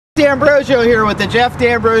D'Ambrosio here with the Jeff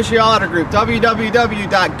D'Ambrosio Auto Group,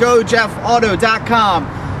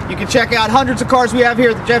 www.gojeffauto.com. You can check out hundreds of cars we have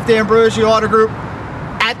here at the Jeff D'Ambrosio Auto Group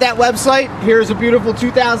at that website. Here's a beautiful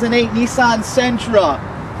 2008 Nissan Sentra.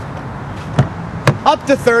 Up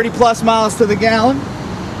to 30 plus miles to the gallon.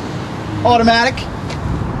 Automatic.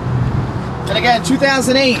 And again,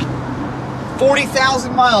 2008.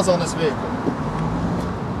 40,000 miles on this vehicle.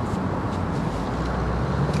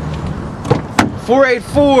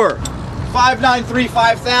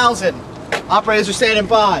 484-593-5000. Operators are standing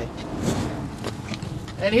by.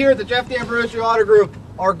 And here at the Jeff D'Ambrosio Auto Group,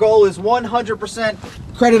 our goal is 100%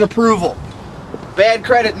 credit approval. Bad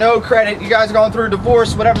credit, no credit, you guys are going through a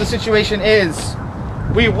divorce, whatever the situation is,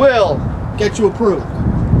 we will get you approved.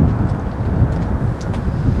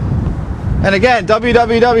 And again,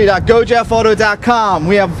 www.gojeffauto.com.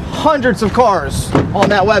 We have hundreds of cars on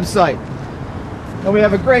that website. And we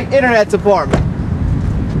have a great internet department.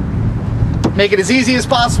 Make it as easy as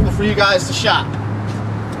possible for you guys to shop.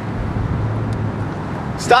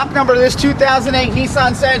 Stock number of this 2008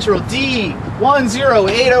 Nissan Sentra,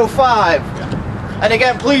 D10805. And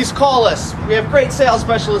again, please call us. We have great sales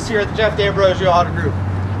specialists here at the Jeff D'Ambrosio Auto Group.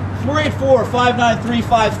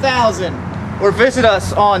 484-593-5000. Or visit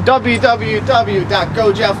us on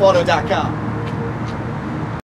www.gojeffauto.com.